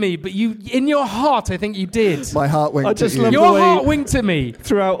wink at me, but in your heart, I think you did. My heart winked I just at you. love Your the way- heart winked at me.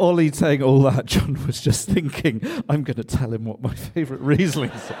 Throughout Ollie saying all that, John was just thinking, I'm going to tell him what my favourite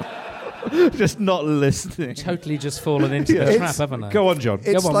Rieslings are. Just not listening. Totally just fallen into the It's- trap, haven't I? Go on, John.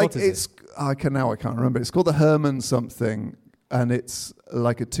 It's Go on, like what is I can't remember. It's called the Herman something, and it's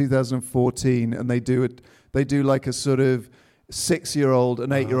like a 2014, and they do like a sort of 6-year-old, an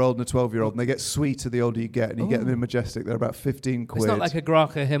 8-year-old, and a 12-year-old, and they get sweeter the older you get, and you get them in Majestic. They're about 15 quid. It's not like a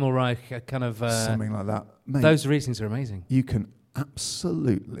Grache Himmelreich, a kind of... something like that. Mate, those Rieslings are amazing. you can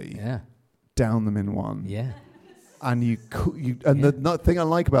absolutely Yeah. down them in one. Yeah. And the thing I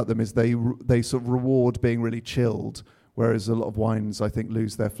like about them is they sort of reward being really chilled, whereas a lot of wines I think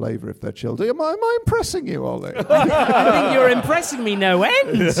lose their flavour if they're chilled. Am I impressing you, Ollie? I think you're impressing me no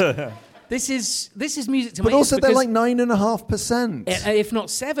end. This is music to my But also ears they're because- like 9.5%. If not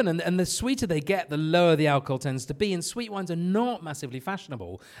 7, and the sweeter they get, the lower the alcohol tends to be. And sweet wines are not massively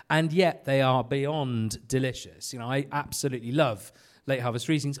fashionable, and yet they are beyond delicious. I absolutely love late harvest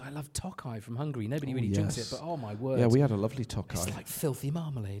Rieslings. I love Tokaj from Hungary. Nobody really drinks it, but oh my word! Yeah, we had a lovely Tokaj. It's like filthy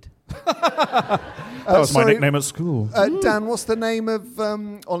marmalade. That was my nickname at school. Dan, what's the name of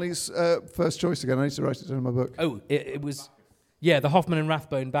Ollie's first choice again? I need to write it down in my book. Oh, it was Yeah, the Hoffman and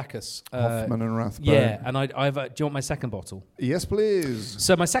Rathbone Bacchus. Hoffman and Rathbone. Yeah, and I've do you want my second bottle? Yes, please.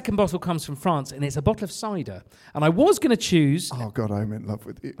 So my second bottle comes from France, and it's a bottle of cider. And I was going to choose... Oh, God, I'm in love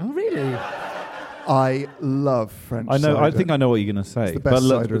with you. Oh, really? I love French cider. I think I know what you're going to say. It's the best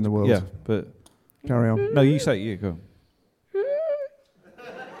cider in the world. Yeah, but... Carry on. No, you say it. You go.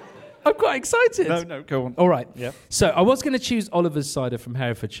 I'm quite excited. No, go on. All right. Yeah. So I was going to choose Oliver's cider from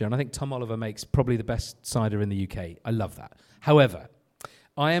Herefordshire, and I think Tom Oliver makes probably the best cider in the UK. I love that. However,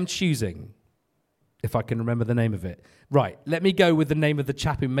 I am choosing, if I can remember the name of it. Right, let me go with the name of the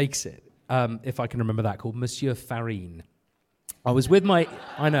chap who makes it, if I can remember that, called Monsieur Farine. I was with I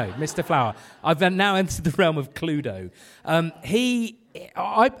know, Mr. Flower. I've now entered the realm of Cluedo. I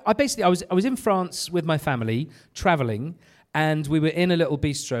was in France with my family, travelling, and we were in a little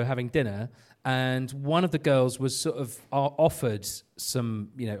bistro having dinner, and one of the girls was sort of offered some,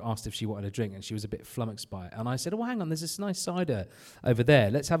 asked if she wanted a drink, and she was a bit flummoxed by it. And I said, oh, hang on, there's this nice cider over there.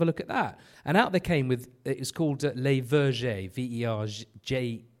 Let's have a look at that. And out they came with, it was called Les Vergers, Vergers.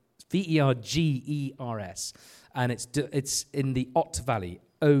 And it's in the Otte Valley,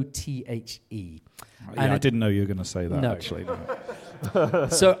 Othe. I didn't know you were going to say that, actually. No.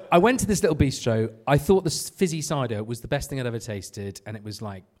 So I went to this little bistro. I thought this fizzy cider was the best thing I'd ever tasted, and it was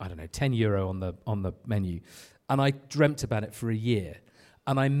like, I don't know, €10 on the menu. And I dreamt about it for a year.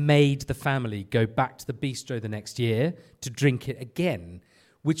 And I made the family go back to the bistro the next year to drink it again,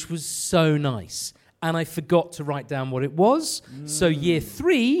 which was so nice. And I forgot to write down what it was. So year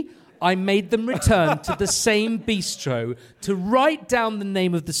 3... I made them return to the same bistro to write down the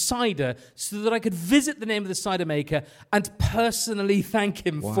name of the cider so that I could visit the name of the cider maker and personally thank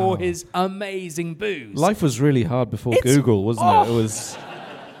him for his amazing booze. Life was really hard before Google, wasn't it? It was.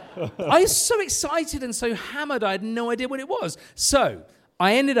 I was so excited and so hammered, I had no idea what it was. So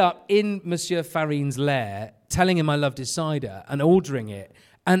I ended up in Monsieur Farine's lair telling him I loved his cider and ordering it.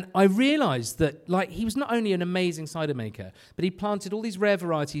 And I realised that, he was not only an amazing cider maker, but he planted all these rare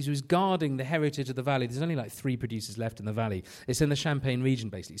varieties. He was guarding the heritage of the valley. There's only 3 producers left in the valley. It's in the Champagne region,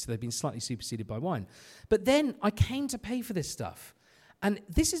 basically, so they've been slightly superseded by wine. But then I came to pay for this stuff. And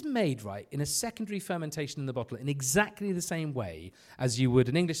this is made, in a secondary fermentation in the bottle in exactly the same way as you would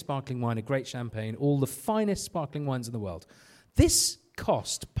an English sparkling wine, a great champagne, all the finest sparkling wines in the world. This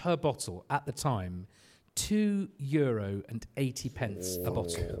cost per bottle at the time €2.80 a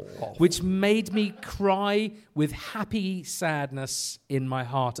bottle, which made me cry with happy sadness in my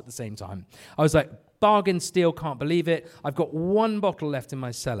heart at the same time. I was like, bargain steal, can't believe it. I've got 1 bottle left in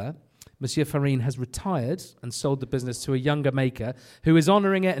my cellar. Monsieur Farine has retired and sold the business to a younger maker who is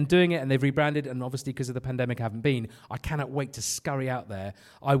honouring it and doing it, and they've rebranded, and obviously because of the pandemic I haven't been. I cannot wait to scurry out there.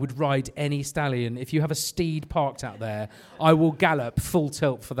 I would ride any stallion. If you have a steed parked out there, I will gallop full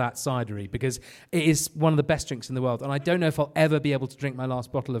tilt for that cidery because it is one of the best drinks in the world, and I don't know if I'll ever be able to drink my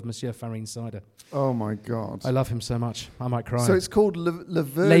last bottle of Monsieur Farine cider. Oh, my God. I love him so much. I might cry. So it's called Le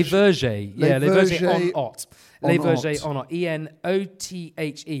Verger. Les Vergers. Yeah, Les Vergers en Otte. Les Vergers en Otte.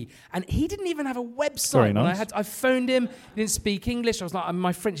 Enothe. And he didn't even have a website. Very nice. I phoned him. He didn't speak English. I was like,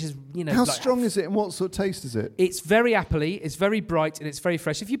 my French is, How strong is it and what sort of taste is it? It's very appley, it's very bright, and it's very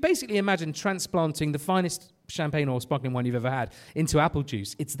fresh. If you basically imagine transplanting the finest champagne or sparkling wine you've ever had into apple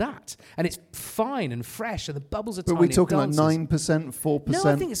juice, it's that. And it's fine and fresh, and the bubbles are tiny. But we're talking 9%, 4%? No,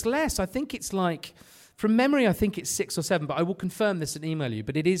 I think it's less. I think it's from memory, I think it's 6 or 7, but I will confirm this and email you.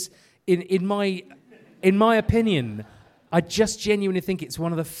 But it is, in my opinion, I just genuinely think it's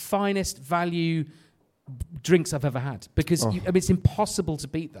one of the finest value drinks I've ever had because it's impossible to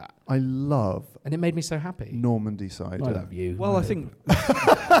beat that. I love, and it made me so happy. Normandy cider. I love you. Well, I think.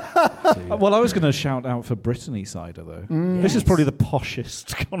 Well, I was going to shout out for Brittany cider though. This is probably the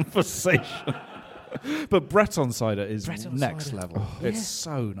poshest conversation. But Breton cider is next level. It's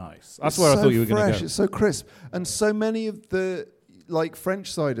so nice. That's where I thought you were going to go. It's so crisp, and so many of the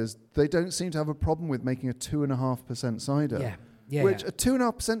French ciders, they don't seem to have a problem with making a 2.5% cider. Yeah. Which a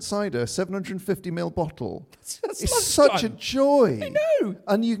 2.5% cider, 750ml bottle, That's is such a joy. I know.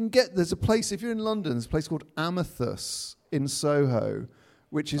 And you can there's a place, if you're in London, there's a place called Amethyst in Soho,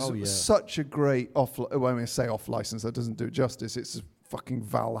 which is such a great when I say off license, that doesn't do it justice. It's a fucking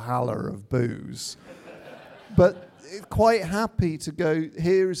Valhalla of booze. But quite happy to go,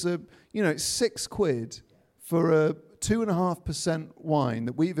 here's it's £6 for a 2.5% wine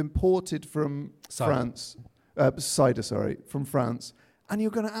that we've imported from France. Cider, from France, and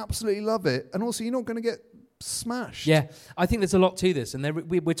you're going to absolutely love it. And also, you're not going to get smashed. Yeah, I think there's a lot to this, and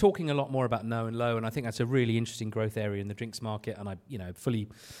we're talking a lot more about no and low, and I think that's a really interesting growth area in the drinks market, and I'm fully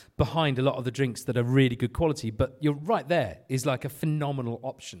behind a lot of the drinks that are really good quality, but you're right, there is like a phenomenal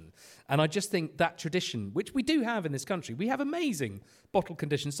option. And I just think that tradition, which we do have in this country, we have amazing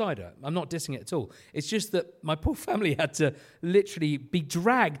bottle-conditioned cider. I'm not dissing it at all. It's just that my poor family had to literally be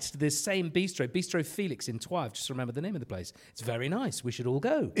dragged to this same Bistro Felix in Troyes. Just remember the name of the place. It's very nice. We should all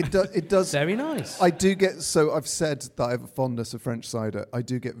go. It does. Very nice. I do get, so I've said that I have a fondness of French cider. I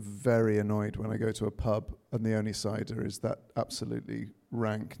do get very annoyed when I go to a pub and the only cider is that absolutely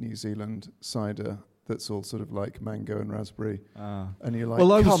rank New Zealand cider that's all sort of like mango and raspberry, and you're like,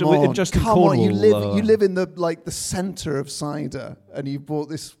 come on, you live in the centre of cider, and you bought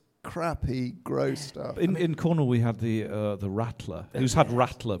this crappy, gross stuff. In Cornwall, we had the Rattler. Who's had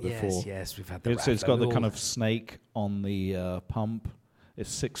Rattler before? Yes, we've had the Rattler. It's got the kind of snake on the pump.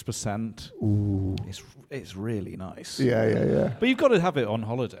 It's 6%. Ooh, it's really nice. Yeah. But you've got to have it on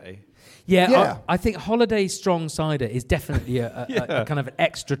holiday. Yeah. I think holiday strong cider is definitely a kind of an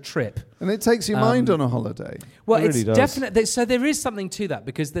extra trip. And it takes your mind on a holiday. Well, it really does. Definitely. So there is something to that,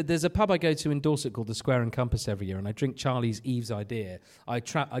 because there's a pub I go to in Dorset called the Square and Compass every year, and I drink Charlie's Eve's Idea.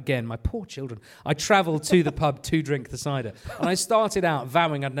 Again, my poor children. I travel to the pub to drink the cider. And I started out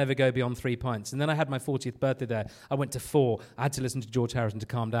vowing I'd never go beyond 3 pints. And then I had my 40th birthday there. I went to 4. I had to listen to George Harrison to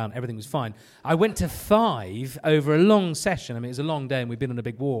calm down. Everything was fine. I went to 5 over a long session. I mean, it was a long day, and we'd been on a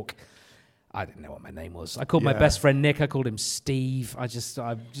big walk. I didn't know what my name was. I called my best friend Nick. I called him Steve. I just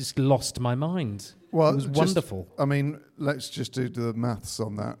lost my mind. Well, it was wonderful. I mean, let's just do the maths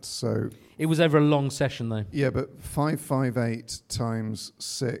on that. So it was over a long session, though. Yeah, but 558 times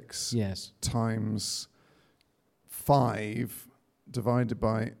 6 times 5 divided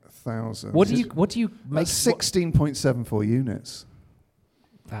by 1,000. What do you make? That's 16.74 units.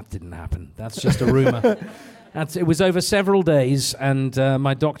 That didn't happen. That's just a rumor. It was over several days, and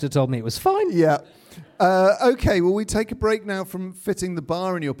my doctor told me it was fine. Yeah. Okay, well, we take a break now from fitting the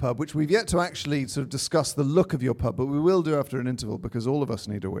bar in your pub, which we've yet to actually sort of discuss the look of your pub, but we will do after an interval, because all of us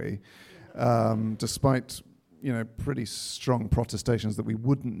need a wee, despite pretty strong protestations that we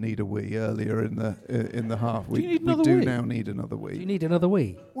wouldn't need a wee earlier in the half. We do now need another wee. Do you need another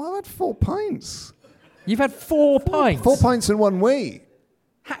wee? Well, I've had 4 pints. You've had 4 pints? 4 pints in one wee.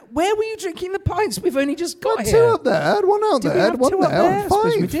 Where were you drinking the pints? We've only just got here. 2 up there, had 1 out there, had 1 there, 5. I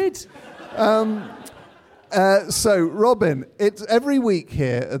suppose we did. So, Robin, it's every week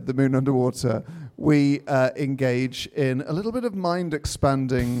here at the Moon Underwater, we engage in a little bit of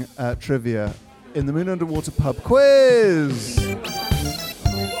mind-expanding trivia in the Moon Underwater Pub Quiz.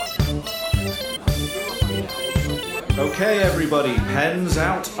 Okay, everybody, pens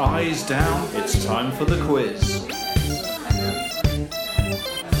out, eyes down. It's time for the quiz.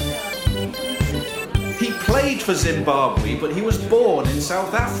 He played for Zimbabwe, but he was born in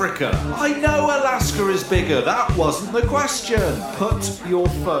South Africa. I know Alaska is bigger. That wasn't the question. Put your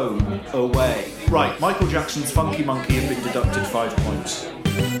phone away. Right, Michael Jackson's Funky Monkey have been deducted 5 points.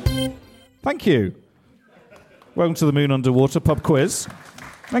 Thank you. Welcome to the Moon Underwater Pub Quiz.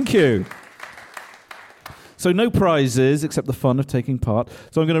 Thank you. So no prizes except the fun of taking part.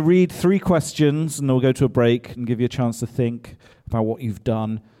 So I'm going to read 3 questions, and then we'll go to a break and give you a chance to think about what you've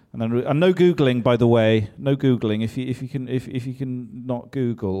done. And no googling, by the way. No googling. If you can not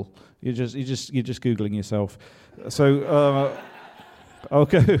Google, you're just googling yourself. So I'll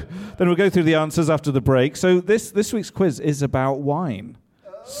go. Then we'll go through the answers after the break. So this week's quiz is about wine.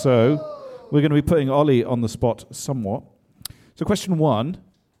 So we're going to be putting Olly on the spot somewhat. So question 1: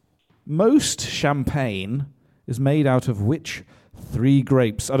 most champagne is made out of which 3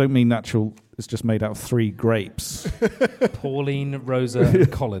 grapes? I don't mean natural. It's just made out of 3 grapes. Pauline, Rosa,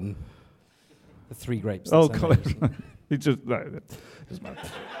 and Colin. The 3 grapes. Oh, Colin. He just doesn't matter.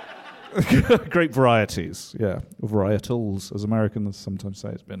 Grape varieties, yeah. Varietals, as Americans sometimes say.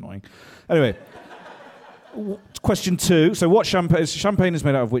 It's a bit annoying. Anyway, question 2. So what champagne is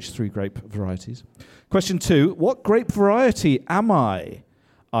made out of which 3 grape varieties? Question 2. What grape variety am I?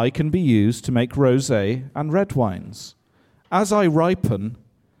 I can be used to make rosé and red wines. As I ripen,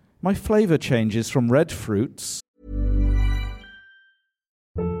 my flavour changes from red fruits.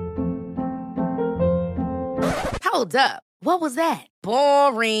 Hold up. What was that?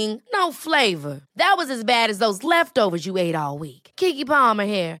 Boring. No flavor. That was as bad as those leftovers you ate all week. Keke Palmer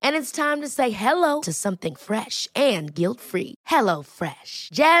here, and it's time to say hello to something fresh and guilt-free. Hello Fresh.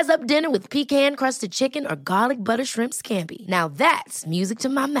 Jazz up dinner with pecan-crusted chicken or garlic butter shrimp scampi. Now that's music to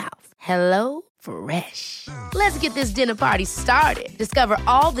my mouth. Hello Fresh. Let's get this dinner party started. Discover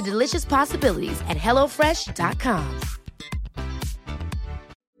all the delicious possibilities at HelloFresh.com.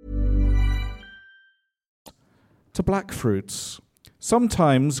 to black fruits.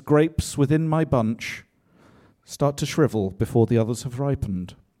 Sometimes grapes within my bunch start to shrivel before the others have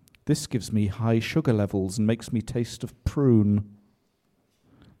ripened. This gives me high sugar levels and makes me taste of prune.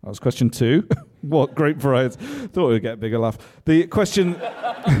 That was question 2. What grape variety? Thought we'd get a bigger laugh. The question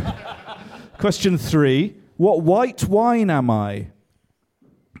 3. What white wine am I?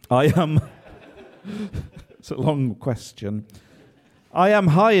 I am... It's a long question. I am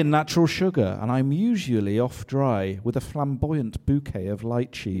high in natural sugar, and I'm usually off dry with a flamboyant bouquet of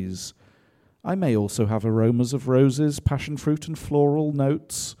light cheese. I may also have aromas of roses, passion fruit, and floral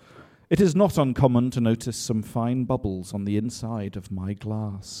notes. It is not uncommon to notice some fine bubbles on the inside of my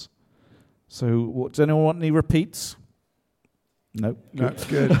glass. So, does anyone want any repeats? No. It's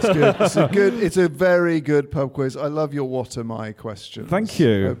good. It's a very good pub quiz. I love your what am I questions. Thank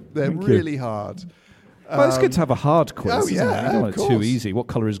you. They're really hard. Well, it's good to have a hard quiz. Oh, yeah, isn't it? You don't want it too easy. What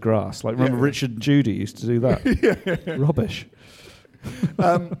colour is grass? Like, remember Richard and Judy used to do that? Rubbish.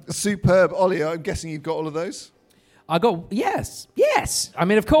 Superb. Olly, I'm guessing you've got all of those? I got, yes. I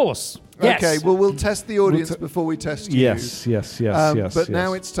mean, of course. Yes. Okay, well, we'll test the audience before we test you. Yes. But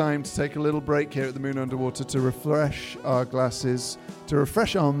now it's time to take a little break here at the Moon Underwater to refresh our glasses, to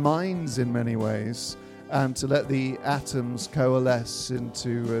refresh our minds in many ways, and to let the atoms coalesce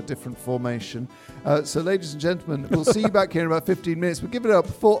into a different formation. So, ladies and gentlemen, we'll see you back here in about 15 minutes. We'll give it up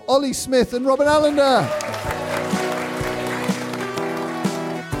for Olly Smith and Robin Allender.